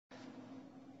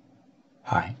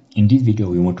Hi, in this video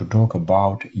we want to talk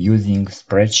about using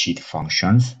spreadsheet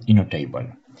functions in a table.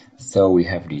 So we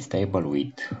have this table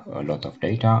with a lot of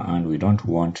data and we don't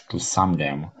want to sum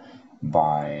them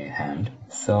by hand,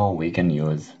 so we can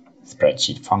use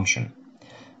spreadsheet function.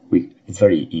 It's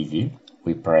very easy.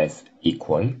 We press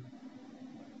equal.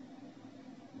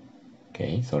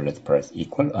 Okay, so let's press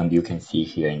equal and you can see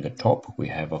here in the top we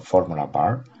have a formula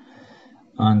bar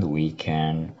and we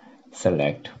can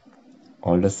select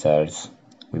all the cells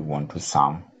we want to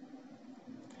sum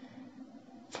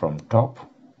from top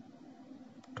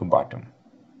to bottom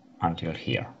until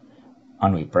here,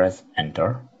 and we press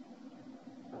enter,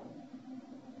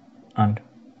 and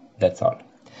that's all.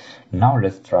 Now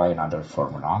let's try another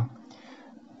formula.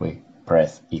 We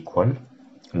press equal,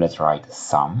 let's write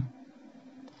sum,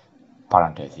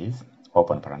 parentheses,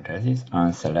 open parentheses,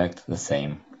 and select the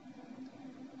same,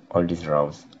 all these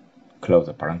rows, close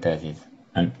the parentheses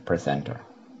and press enter.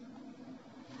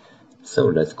 So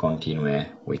let's continue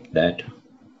with that.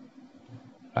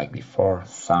 Like before,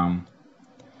 sum,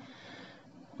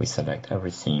 we select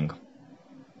everything,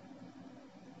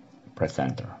 press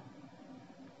enter.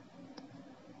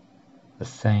 The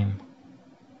same.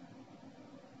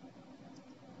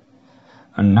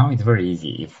 And now it's very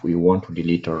easy. If we want to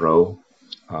delete a row,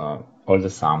 all the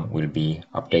sum will be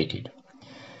updated.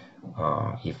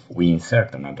 If we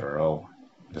insert another row,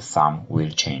 the sum will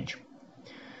change.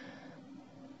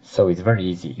 So it's very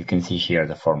easy. You can see here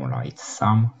the formula. It's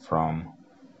sum from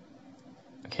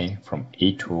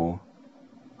E2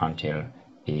 until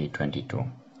E22.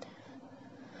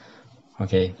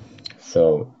 Okay,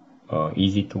 so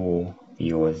easy to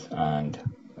use, and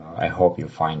I hope you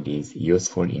find this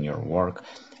useful in your work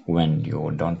when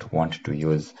you don't want to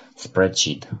use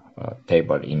spreadsheet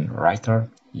table in Writer.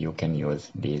 You can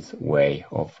use this way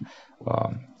of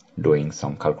doing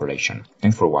some calculation.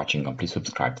 Thanks for watching and please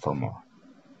subscribe for more.